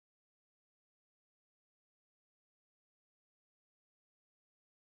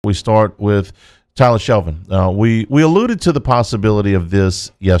we start with Tyler Shelvin. We alluded to the possibility of this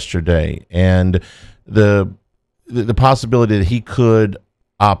yesterday, and the possibility that he could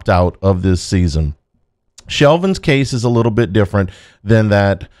opt out of this season. Shelvin's case is a little bit different than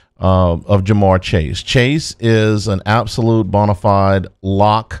that of Jamar Chase. Chase is an absolute bona fide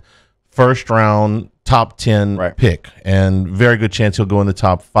lock, first round, top 10 pick, and very good chance he'll go in the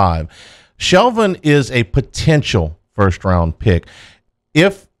top 5. Shelvin is a potential first round pick.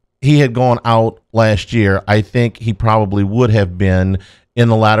 If he had gone out last year, I think he probably would have been in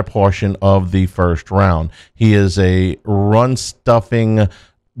the latter portion of the first round. He is a run-stuffing,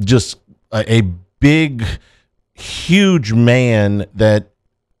 just a big, huge man that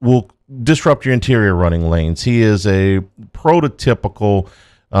will disrupt your interior running lanes. He is a prototypical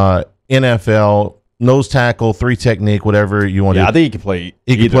NFL nose tackle, 3 technique, whatever you want to do. I think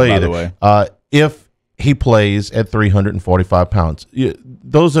he can play by the way. If he plays at 345 pounds.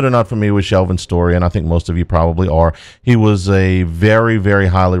 Those that are not familiar with Shelvin's story, and I think most of you probably are, he was a very, very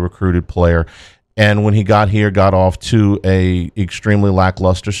highly recruited player. And when he got here, got off to a extremely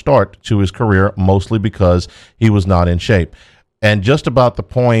lackluster start to his career, mostly because he was not in shape. And just about the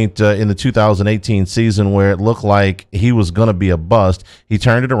point in the 2018 season where it looked like he was going to be a bust, he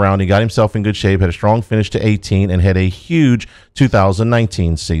turned it around. He got himself in good shape, had a strong finish to 18, and had a huge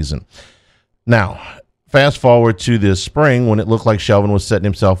 2019 season. Now, fast forward to this spring when it looked like Shelvin was setting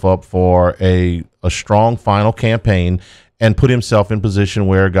himself up for a strong final campaign and put himself in position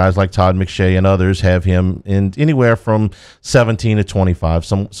where guys like Todd McShay and others have him in anywhere from 17 to 25,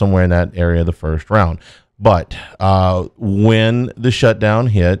 somewhere in that area of the first round. But when the shutdown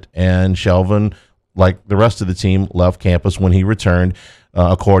hit and Shelvin, like the rest of the team, left campus, when he returned,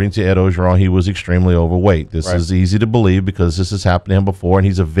 according to Ed Ogeron, he was extremely overweight. This is easy to believe because this has happened to him before, and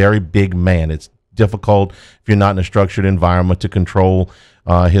he's a very big man. It's difficult if you're not in a structured environment to control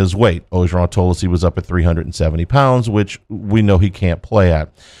his weight. Ogeron told us he was up at 370 pounds, which we know he can't play at.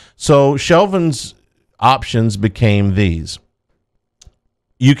 So Shelvin's options became these.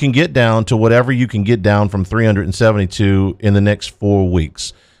 You can get down to whatever you can get down from 372 in the next 4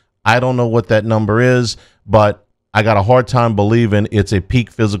 weeks. I don't know what that number is, but I got a hard time believing it's a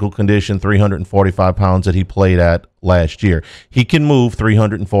peak physical condition, 345 pounds that he played at last year. He can move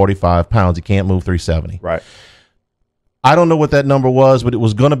 345 pounds. He can't move 370. Right. I don't know what that number was, but it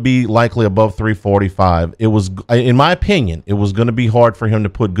was going to be likely above 345. It was, in my opinion, it was going to be hard for him to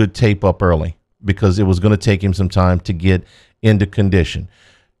put good tape up early because it was going to take him some time to get into condition.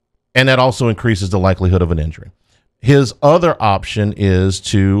 And that also increases the likelihood of an injury. His other option is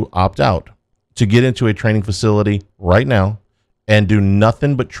to opt out, to get into a training facility right now and do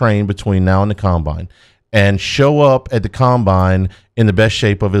nothing but train between now and the combine and show up at the combine in the best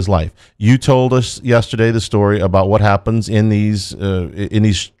shape of his life. You told us yesterday the story about what happens in these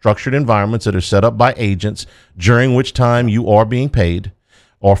structured environments that are set up by agents, during which time you are being paid,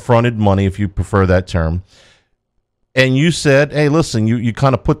 or fronted money if you prefer that term. And you said, hey, listen, you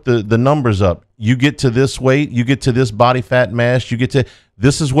kind of put the numbers up. You get to this weight, you get to this body fat mass, you get to,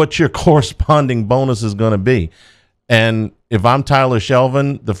 this is what your corresponding bonus is going to be. And if I'm Tyler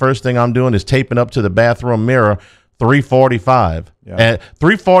Shelvin, the first thing I'm doing is taping up to the bathroom mirror 345. And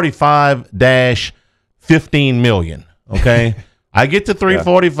 345-15 million, okay? I get to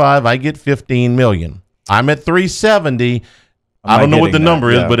 345, I get 15 million. I'm at 370. I don't know what the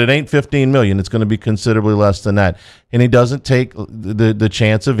number is, but it ain't 15 million. It's going to be considerably less than that. And he doesn't take the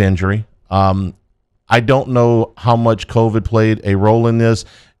chance of injury. I don't know how much COVID played a role in this.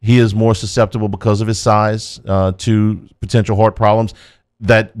 He is more susceptible because of his size to potential heart problems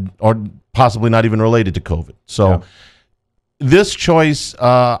that are possibly not even related to COVID. So this choice,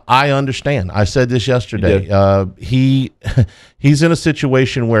 I understand. I said this yesterday. He's in a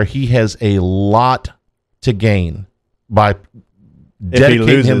situation where he has a lot to gain by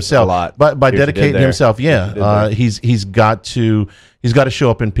dedicating himself. By dedicating himself, he's got to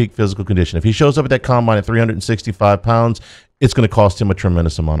show up in peak physical condition. If he shows up at that combine at 365 pounds, it's going to cost him a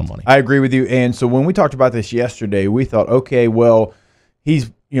tremendous amount of money. I agree with you. And so when we talked about this yesterday, we thought, okay, well, he's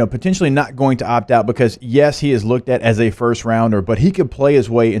potentially not going to opt out because, yes, he is looked at as a first rounder, but he could play his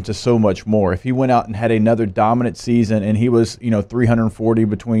way into so much more. If he went out and had another dominant season and he was 340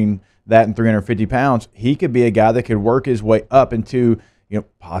 between that and 350 pounds, he could be a guy that could work his way up into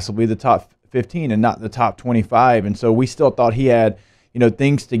possibly the top 15 and not the top 25. And so we still thought he had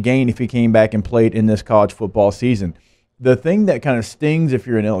things to gain if he came back and played in this college football season. The thing that kind of stings if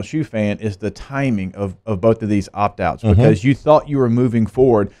you're an LSU fan is the timing of both of these opt-outs, because you thought you were moving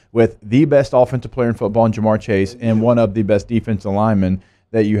forward with the best offensive player in football in Jamar Chase and one of the best defensive linemen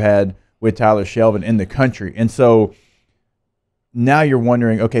that you had with Tyler Shelvin in the country. And so now you're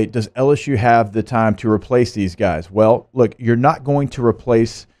wondering, okay, does LSU have the time to replace these guys? Well, look, you're not going to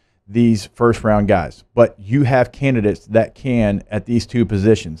replace these first-round guys, but you have candidates that can at these two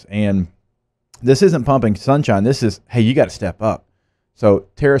positions. And this isn't pumping sunshine. This is, hey, you got to step up. So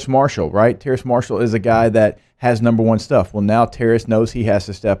Terrace Marshall, right? Terrace Marshall is a guy that has number one stuff. Well, now Terrace knows he has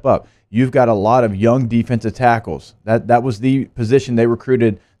to step up. You've got a lot of young defensive tackles. That was the position they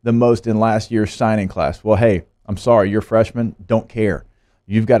recruited the most in last year's signing class. Well, hey, I'm sorry, you're freshmen. Don't care.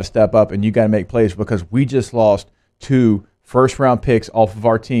 You've got to step up and you got to make plays because we just lost 2 first-round picks off of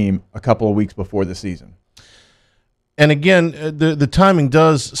our team a couple of weeks before the season. And again, the timing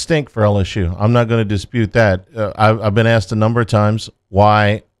does stink for LSU. I'm not going to dispute that. I've been asked a number of times,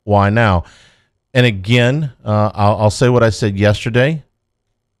 why now? And again, I'll say what I said yesterday.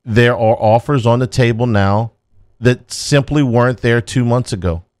 There are offers on the table now that simply weren't there 2 months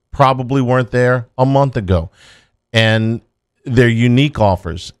ago, probably weren't there a month ago. And they're unique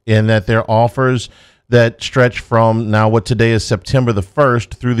offers in that they're offers that stretch from now what today is September the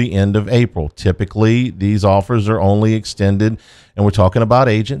 1st through the end of April. Typically, these offers are only extended, and we're talking about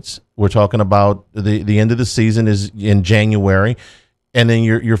agents. We're talking about the end of the season is in January, and then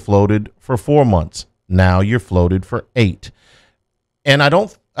you're floated for 4 months. Now you're floated for 8. And I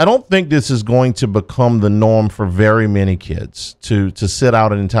don't think this is going to become the norm for very many kids to sit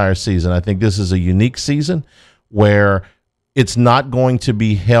out an entire season. I think this is a unique season where it's not going to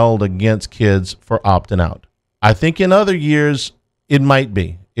be held against kids for opting out. I think in other years, it might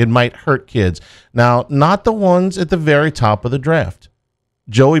be. It might hurt kids. Now, not the ones at the very top of the draft.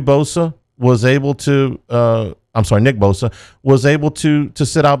 Joey Bosa was able to, Nick Bosa was able to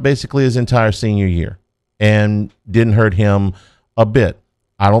sit out basically his entire senior year and didn't hurt him a bit.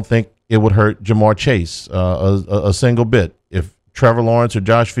 I don't think it would hurt Jamar Chase a single bit. If Trevor Lawrence or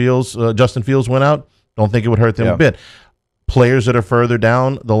Justin Fields went out, don't think it would hurt them a bit. Players that are further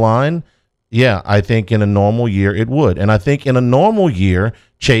down the line, yeah, I think in a normal year it would. And I think in a normal year,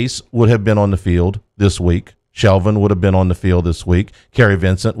 Chase would have been on the field this week. Shelvin would have been on the field this week. Kerry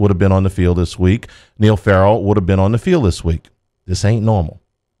Vincent would have been on the field this week. Neil Farrell would have been on the field this week. This ain't normal.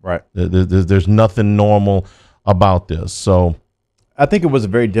 Right. There's nothing normal about this. So I think it was a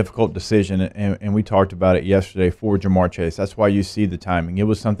very difficult decision, and we talked about it yesterday for Jamar Chase. That's why you see the timing. It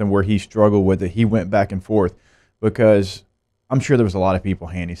was something where he struggled with it. He went back and forth because I'm sure there was a lot of people,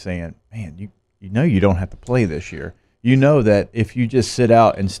 Handy, saying, man, you know you don't have to play this year. You know that if you just sit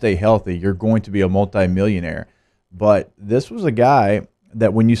out and stay healthy, you're going to be a multimillionaire. But this was a guy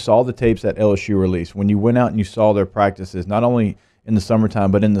that when you saw the tapes that LSU released, when you went out and you saw their practices, not only in the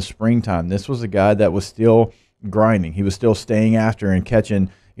summertime but in the springtime, this was a guy that was still grinding. He was still staying after and catching,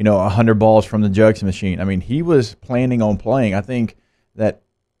 100 balls from the jugs machine. I mean, he was planning on playing. I think that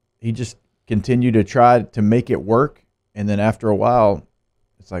he just continued to try to make it work. And then after a while,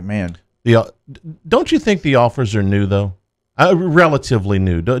 it's like, man. Don't you think the offers are new, though? Relatively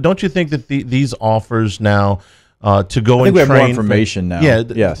new. Don't you think that these offers now to go and train? I think we have more information now. Yeah.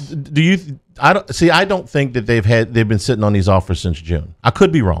 Yes. Do you? I don't think that they've been sitting on these offers since June. I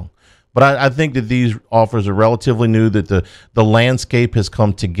could be wrong, but I think that these offers are relatively new. That the landscape has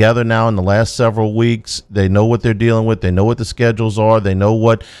come together now in the last several weeks. They know what they're dealing with. They know what the schedules are. They know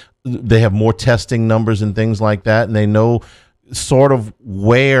what. They have more testing numbers and things like that, and they know sort of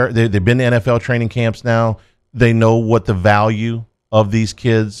where they've been to NFL training camps now. They know what the value of these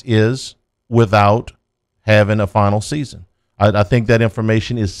kids is without having a final season. I think that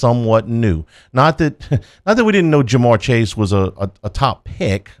information is somewhat new. Not that we didn't know Jamar Chase was a top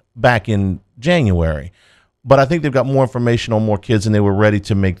pick back in January, but I think they've got more information on more kids, and they were ready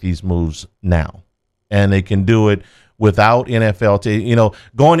to make these moves now, and they can do it without NFL,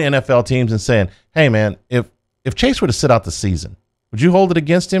 going to NFL teams and saying, hey, man, if Chase were to sit out the season, would you hold it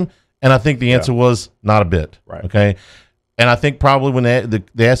against him? And I think the answer was not a bit. Right. Okay. And I think probably when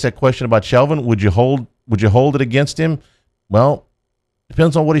they asked that question about Shelvin, would you hold it against him? Well,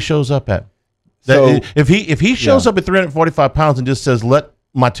 depends on what he shows up at. So, if he shows up at 345 pounds and just says, let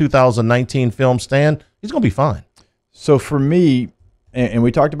my 2019 film stand, he's going to be fine. So for me, and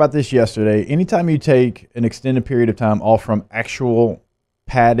we talked about this yesterday, anytime you take an extended period of time off from actual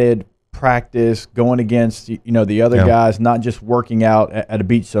padded practice, going against the other guys, not just working out at a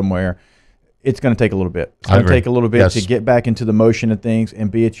beach somewhere, it's going to take a little bit. It's going to take a little bit to get back into the motion of things and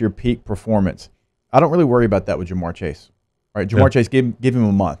be at your peak performance. I don't really worry about that with Jamar Chase. All right, Jamar Chase, give him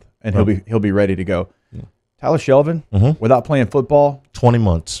a month, and he'll be ready to go. Yeah. Tyler Shelvin, without playing football, 20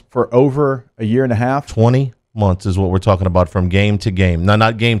 months for over a year and a half. 20 months is what we're talking about from game to game.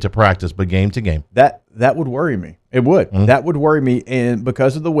 Not game to practice, but game to game. That would worry me. It would. That would worry me, and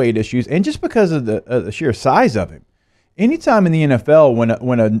because of the weight issues, and just because of the sheer size of him. anytime in the NFL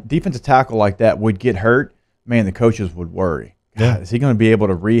when a defensive tackle like that would get hurt, man, the coaches would worry. God, is he going to be able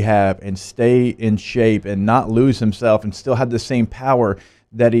to rehab and stay in shape and not lose himself and still have the same power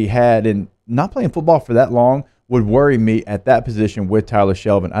that he had? And not playing football for that long would worry me at that position with Tyler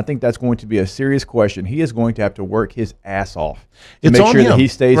Shelvin. I think that's going to be a serious question. He is going to have to work his ass off to make sure that he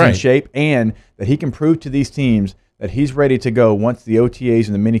stays in shape and that he can prove to these teams that he's ready to go once the OTAs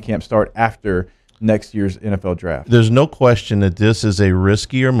and the minicamp start after next year's NFL draft. There's no question that this is a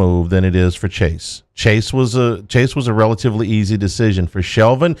riskier move than it is for Chase. Chase was a relatively easy decision. For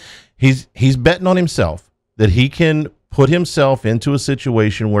Shelvin, he's betting on himself that he can put himself into a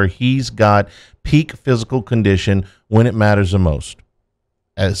situation where he's got peak physical condition when it matters the most.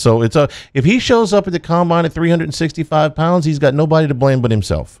 So if he shows up at the combine at 365 pounds, he's got nobody to blame but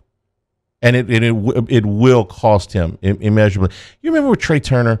himself. And it will cost him immeasurably. You remember when Trey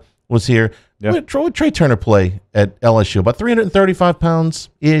Turner was here? Yeah. What did Trey Turner play at LSU? About 335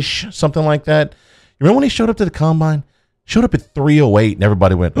 pounds-ish, something like that. You remember when he showed up to the combine? Showed up at 308, and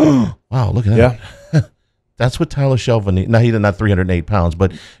everybody went, oh, wow, look at that. Yeah. That's what Tyler Shelvin needs. Now, he's not 308 pounds,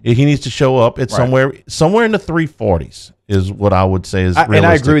 but he needs to show up at somewhere in the 340s is what I would say is realistic. And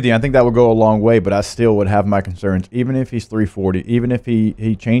I agree with you. I think that would go a long way, but I still would have my concerns. Even if he's 340, even if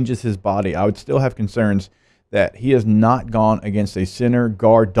he changes his body, I would still have concerns that he has not gone against a center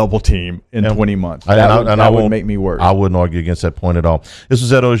guard double team in 20 months. That would make me worry. I wouldn't argue against that point at all. This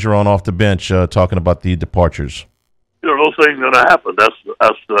is Ed Ogeron off the bench talking about the departures. Those things going to happen.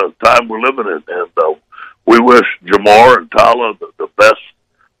 That's the time we're living in, and we wish Jamar and Tyler the best.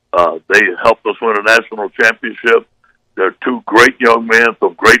 They helped us win a national championship. They're two great young men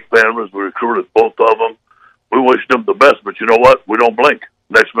from great families. We recruited both of them. We wish them the best, but you know what? We don't blink.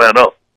 Next man up.